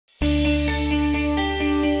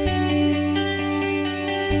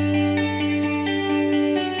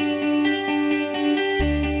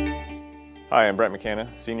Hi, I'm Brent McKanna,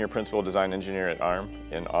 Senior Principal Design Engineer at ARM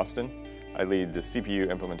in Austin. I lead the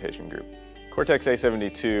CPU implementation group.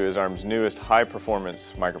 Cortex-A72 is ARM's newest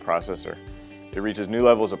high-performance microprocessor. It reaches new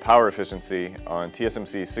levels of power efficiency on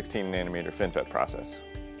TSMC's 16nm FinFET process.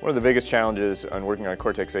 One of the biggest challenges on working on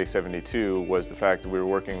Cortex-A72 was the fact that we were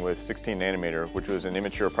working with 16nm, which was an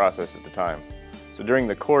immature process at the time. So during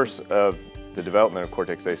the course of the development of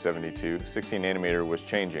Cortex-A72, 16nm was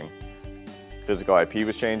changing. Physical IP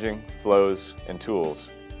was changing, flows, and tools.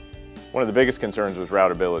 One of the biggest concerns was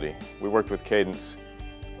routability. We worked with Cadence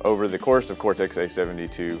over the course of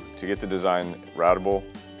Cortex-A72 to get the design routable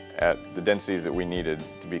at the densities that we needed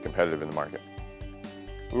to be competitive in the market.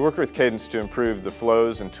 We worked with Cadence to improve the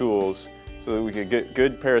flows and tools so that we could get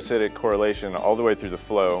good parasitic correlation all the way through the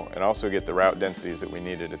flow and also get the route densities that we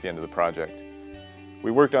needed at the end of the project.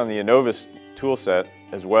 We worked on the Innovus toolset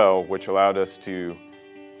as well, which allowed us to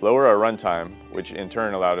lower our runtime, which in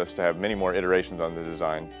turn allowed us to have many more iterations on the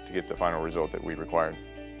design to get the final result that we required.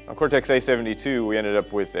 On Cortex-A72, we ended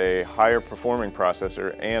up with a higher performing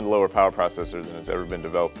processor and lower power processor than has ever been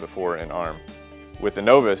developed before in ARM. With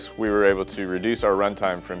Innovus, we were able to reduce our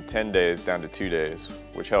runtime from 10 days down to 2 days,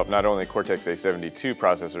 which helped not only Cortex-A72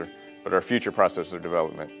 processor, but our future processor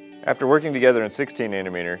development. After working together in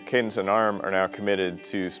 16nm, Cadence and ARM are now committed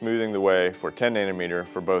to smoothing the way for 10nm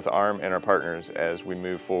for both ARM and our partners as we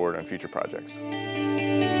move forward on future projects.